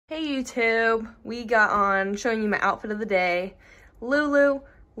Hey YouTube, we got on showing you my outfit of the day. Lulu,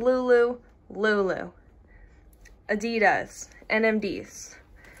 Lulu, Lulu. Adidas, NMDs.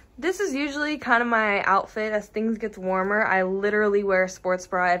 This is usually kind of my outfit as things get warmer. I literally wear a sports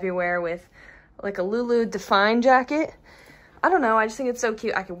bra everywhere with like a Lulu Define jacket. I don't know, I just think it's so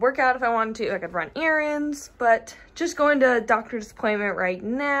cute. I could work out if I wanted to, I could run errands, but just going to a doctor's appointment right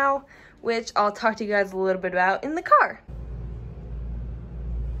now, which I'll talk to you guys a little bit about in the car.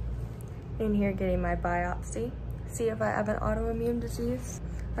 In here getting my biopsy, see if I have an autoimmune disease.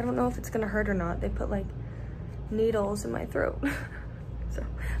 I don't know if it's gonna hurt or not. They put like needles in my throat. So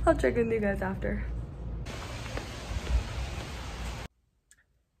I'll check in with you guys after.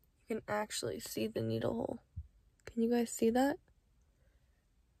 You can actually see the needle hole. Can you guys see that?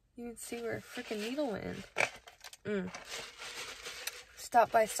 You can see where a freaking needle went in.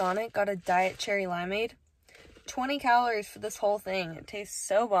 Stopped by Sonic, got a diet cherry limeade. 20 calories for this whole thing. It tastes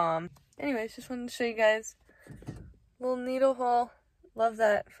so bomb. Anyways, just wanted to show you guys little needle hole. Love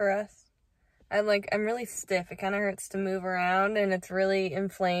that for us. I'm really stiff. It kind of hurts to move around and it's really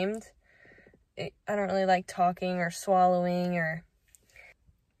inflamed. I don't really like talking or swallowing or...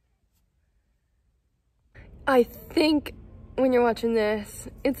 I think when you're watching this,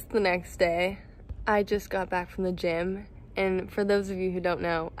 it's the next day. I just got back from the gym. And for those of you who don't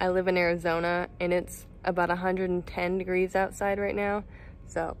know, I live in Arizona and it's about 110 degrees outside right now.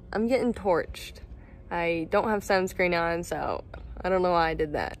 So I'm getting torched. I don't have sunscreen on, so I don't know why I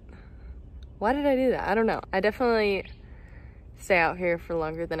did that. Why did I do that? I don't know. I definitely stay out here for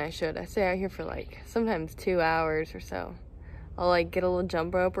longer than I should. I stay out here for like sometimes 2 hours or so. I'll like get a little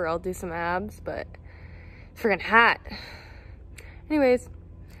jump rope or I'll do some abs, but it's freaking hot. Anyways,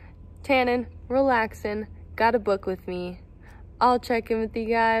 tanning, relaxing, got a book with me. I'll check in with you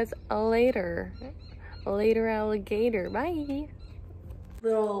guys later. Later, alligator. Bye.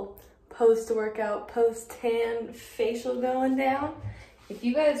 Little post-workout, post-tan facial going down. If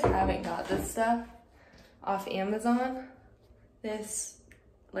you guys haven't got this stuff off Amazon, this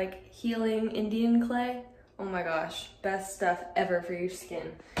like healing Indian clay, oh my gosh, best stuff ever for your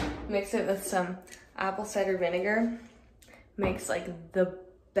skin. Mix it with some apple cider vinegar, makes like the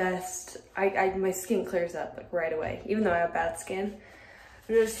best, my skin clears up like right away, even though I have bad skin.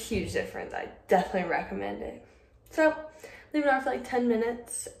 There's a huge difference. I definitely recommend it. So, leave it on for like 10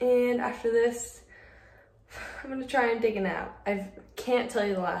 minutes, and after this, I'm gonna try and take a nap. I can't tell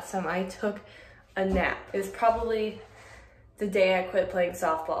you the last time I took a nap. It was probably the day I quit playing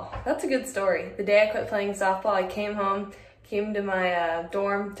softball. That's a good story. The day I quit playing softball, I came home, came to my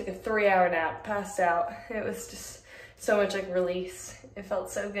dorm, took a 3-hour nap, passed out. It was just so much like release. It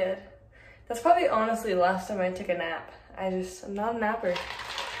felt so good. That's probably honestly the last time I took a nap. I'm not a napper.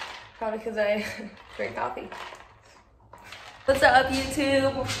 Probably because I drink coffee. What's up,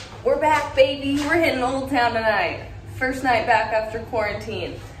 YouTube? We're back, baby. We're hitting Old Town tonight. First night back after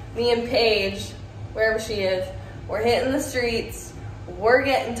quarantine. Me and Paige, wherever she is, we're hitting the streets. We're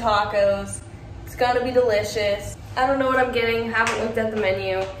getting tacos. It's gonna be delicious. I don't know what I'm getting. Haven't looked at the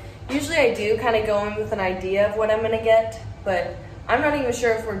menu. Usually I do kind of go in with an idea of what I'm gonna get, but I'm not even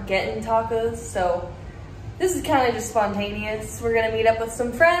sure if we're getting tacos, so this is kind of just spontaneous. We're gonna meet up with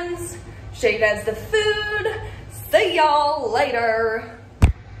some friends, show you guys the food. See y'all later.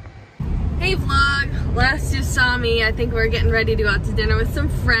 Hey vlog, last you saw me, I think we're getting ready to go out to dinner with some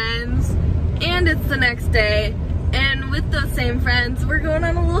friends, and it's the next day, and with those same friends, we're going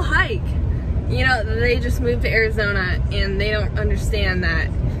on a little hike. You know, they just moved to Arizona, and they don't understand that.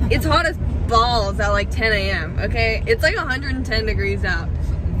 It's hot as balls at like 10 a.m., okay? It's like 110 degrees out.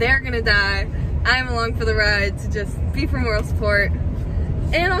 They're gonna die. I'm along for the ride to just be for moral support.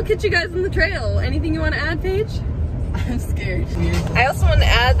 And I'll catch you guys on the trail. Anything you want to add, Paige? I'm scared. I also want to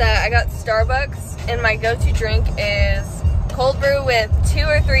add that I got Starbucks, and my go-to drink is cold brew with 2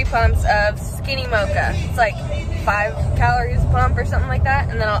 or 3 pumps of skinny mocha. It's like 5 calories a pump or something like that,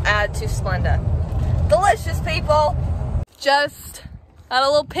 and then I'll add 2 Splenda. Delicious, people! Just had a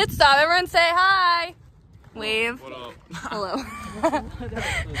little pit stop. Everyone say hi! Wave. What up? Hello.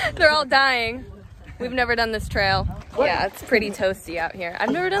 They're all dying. We've never done this trail. What? Yeah, it's pretty toasty out here.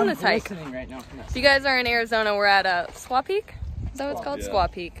 I've never done this hike. Right now. If you guys are in Arizona, we're at Squaw Peak? Is that what it's called? Yeah.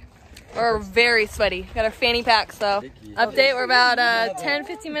 Squaw Peak. We're very sweaty. Got our fanny packs though. Update, we're about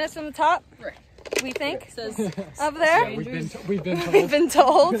 10-15 minutes from the top. We think. Says up there. Yeah, we've been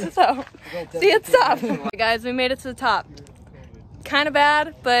told. So see at the top. Guys, we made it to the top. Kind of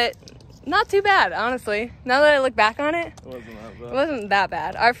bad, but not too bad, honestly. Now that I look back on it, it wasn't that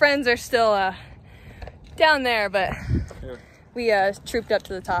bad. Our friends are still down there, but we trooped up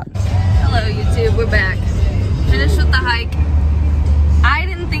to the top. Hello, YouTube. We're back. Finished with the hike. I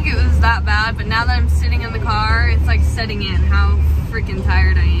didn't think it lot, but now that I'm sitting in the car, it's like setting in how freaking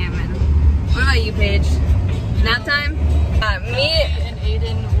tired I am. And what about you, Paige? Nap time?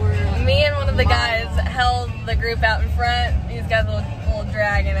 Me and one of the guys held the group out in front. These guys a little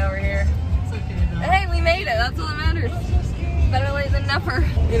dragging over here. It's okay though. Hey, we made it. That's all that matters. Better late than never.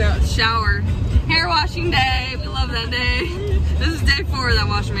 You know, shower. Hair washing day. We love that day. This is day 4 that I'm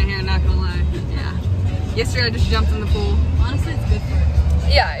washing my hair, not gonna lie. Yeah. Yesterday I just jumped in the pool. Honestly, it's good for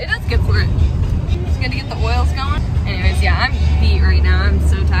it. Yeah, it is good for it. Just gotta get the oils going. Anyways, yeah, I'm beat right now. I'm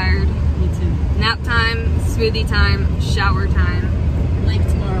so tired. Me too. Nap time, smoothie time, shower time. Lake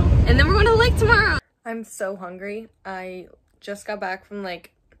tomorrow. And then we're going to the lake tomorrow. I'm so hungry. I just got back from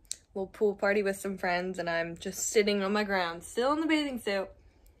like a little pool party with some friends and I'm just sitting on my ground, still in the bathing suit,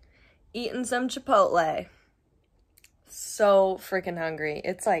 eating some Chipotle. So freaking hungry.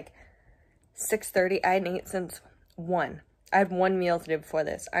 It's like 6:30. I hadn't eaten since 1. I had 1 meal to do before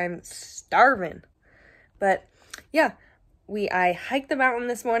this. I'm starving. But yeah, I hiked the mountain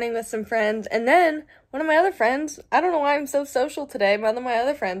this morning with some friends, and then one of my other friends, I don't know why I'm so social today, one of my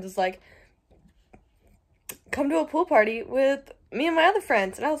other friends was like, come to a pool party with me and my other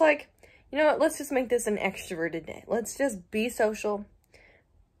friends. And I was like, you know what, let's just make this an extroverted day. Let's just be social.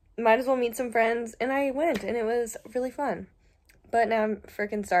 Might as well meet some friends. And I went, and it was really fun. But now I'm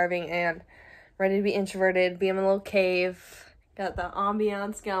freaking starving and ready to be introverted, be in my little cave, got the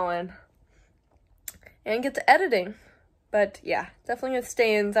ambiance going, and get to editing. But yeah, definitely gonna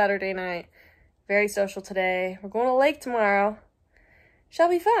stay in Saturday night. Very social today. We're going to the lake tomorrow. Shall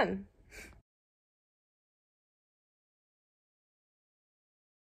be fun.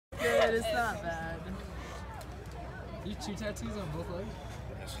 Good, it's not bad. You 2 tattoos on both legs?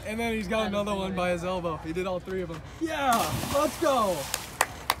 And then he's got another one by his elbow. He did all 3 of them. Yeah, let's go.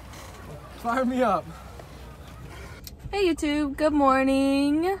 Fire me up. Hey YouTube, good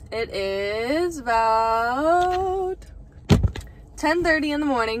morning. It is about 10:30 in the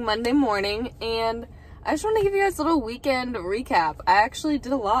morning, Monday morning, and I just want to give you guys a little weekend recap. I actually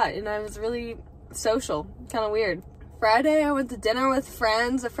did a lot, and I was really social, kind of weird. Friday, I went to dinner with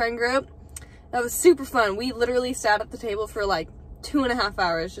friends, a friend group. That was super fun. We literally sat at the table for like 2.5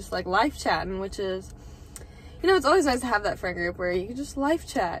 hours, just like live chatting, which is, you know, it's always nice to have that friend group where you can just live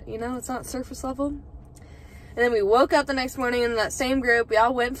chat, you know, it's not surface level. And then we woke up the next morning in that same group. We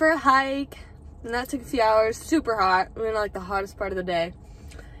all went for a hike. And that took a few hours, super hot. We were like the hottest part of the day.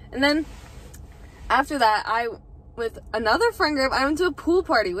 And then after that, with another friend group, I went to a pool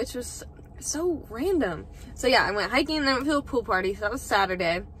party, which was so random. So yeah, I went hiking and then went to a pool party. So that was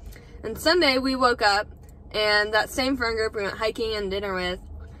Saturday. And Sunday we woke up and that same friend group we went hiking and dinner with,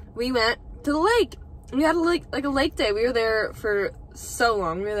 we went to the lake. We had a lake day. We were there for so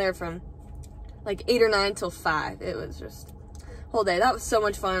long. We were there from like 8 or 9 till 5. It was just whole day. That was so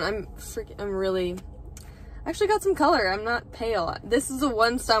much fun. I actually got some color. I'm not pale. This is the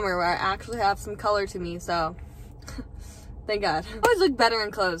one summer where I actually have some color to me, so thank God. I always look better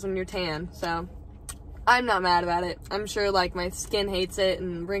in clothes when you're tan, so I'm not mad about it. I'm sure like my skin hates it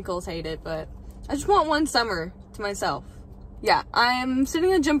and wrinkles hate it, but I just want one summer to myself. Yeah, I'm sitting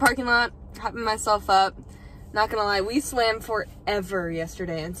in a gym parking lot, hyping myself up. Not gonna lie, we swam forever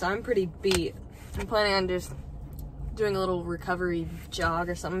yesterday, and so I'm pretty beat. I'm planning on just doing a little recovery jog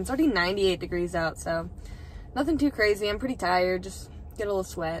or something. It's already 98 degrees out, so nothing too crazy. I'm pretty tired, just get a little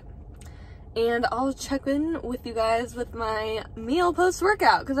sweat. And I'll check in with you guys with my meal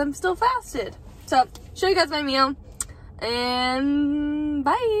post-workout because I'm still fasted. So, show you guys my meal, and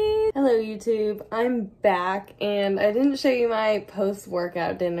bye! Hello YouTube, I'm back, and I didn't show you my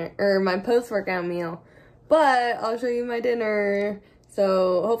post-workout dinner, or my post-workout meal, but I'll show you my dinner,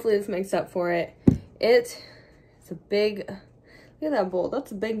 so hopefully this makes up for it. It's a big, look at that bowl,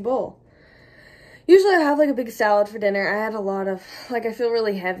 that's a big bowl. Usually I have like a big salad for dinner. I had a lot of, like I feel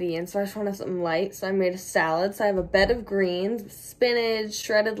really heavy and so I just wanted something light. So I made a salad. So I have a bed of greens, spinach,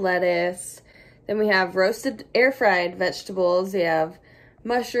 shredded lettuce. Then we have roasted air fried vegetables. We have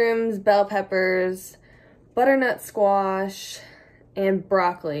mushrooms, bell peppers, butternut squash, and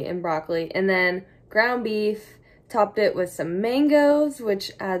broccoli. And then ground beef. Topped it with some mangoes,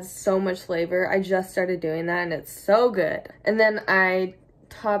 which adds so much flavor. I just started doing that and it's so good. And then I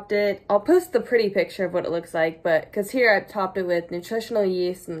topped it, I'll post the pretty picture of what it looks like, but because here I topped it with nutritional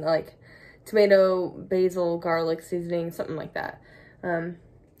yeast and like tomato, basil, garlic seasoning, something like that. So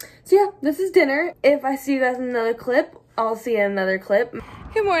yeah, this is dinner. If I see you guys in another clip, I'll see you in another clip.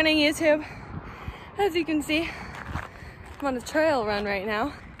 Good morning, YouTube. As you can see, I'm on a trail run right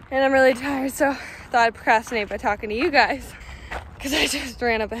now and I'm really tired, so I thought I'd procrastinate by talking to you guys because I just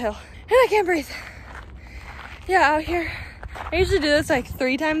ran up a hill and I can't breathe. Yeah, out here I usually do this like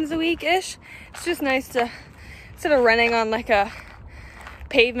 3 times a week-ish. It's just nice to, instead of running on like a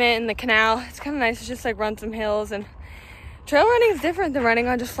pavement in the canal, it's kind of nice to just like run some hills. And trail running is different than running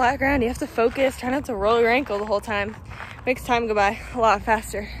on just flat ground. You have to focus, try not to roll your ankle the whole time. Makes time go by a lot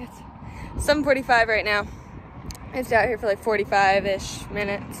faster. It's 7:45 right now. I stay out here for like 45-ish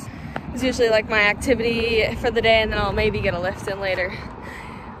minutes. It's usually like my activity for the day, and then I'll maybe get a lift in later.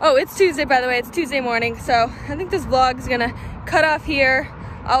 Oh, it's Tuesday, by the way. It's Tuesday morning, so I think this vlog is gonna cut off here.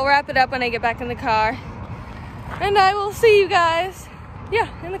 I'll wrap it up when I get back in the car, and I will see you guys, yeah,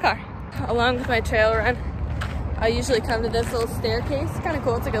 in the car. Along with my trail run, I usually come to this little staircase. It's kind of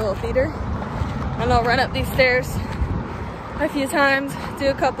cool. It's like a little theater, and I'll run up these stairs a few times, do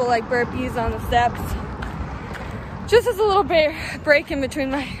a couple like burpees on the steps, just as a little break in between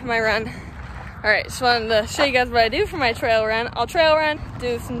my run. All right, just wanted to show you guys what I do for my trail run. I'll trail run,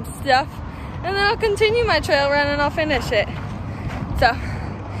 do some stuff, and then I'll continue my trail run and I'll finish it. So,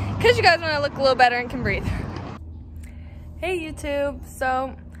 because you guys want to look a little better and can breathe. Hey YouTube,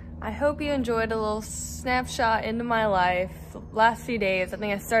 so I hope you enjoyed a little snapshot into my life. Last few days, I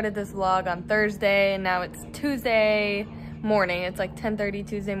think I started this vlog on Thursday and now it's Tuesday morning. It's like 10:30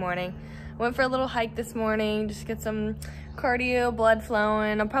 Tuesday morning. Went for a little hike this morning, just get some cardio, blood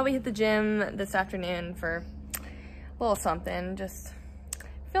flowing. I'll probably hit the gym this afternoon for a little something, just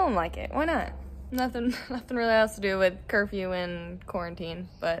feeling like it. Why not? Nothing really else to do with curfew and quarantine,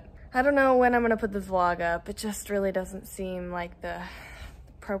 but I don't know when I'm gonna put this vlog up. It just really doesn't seem like the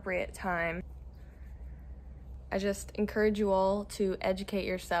appropriate time. I just encourage you all to educate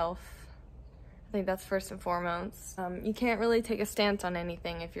yourself. I think that's first and foremost. You can't really take a stance on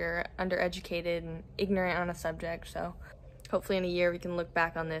anything if you're undereducated and ignorant on a subject, so hopefully in a year we can look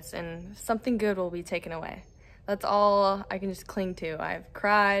back on this and something good will be taken away. That's all I can just cling to. I've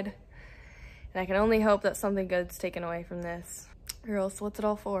cried, and I can only hope that something good's taken away from this, or else what's it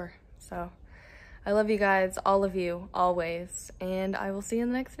all for? So I love you guys, all of you, always, and I will see you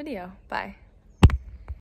in the next video. Bye.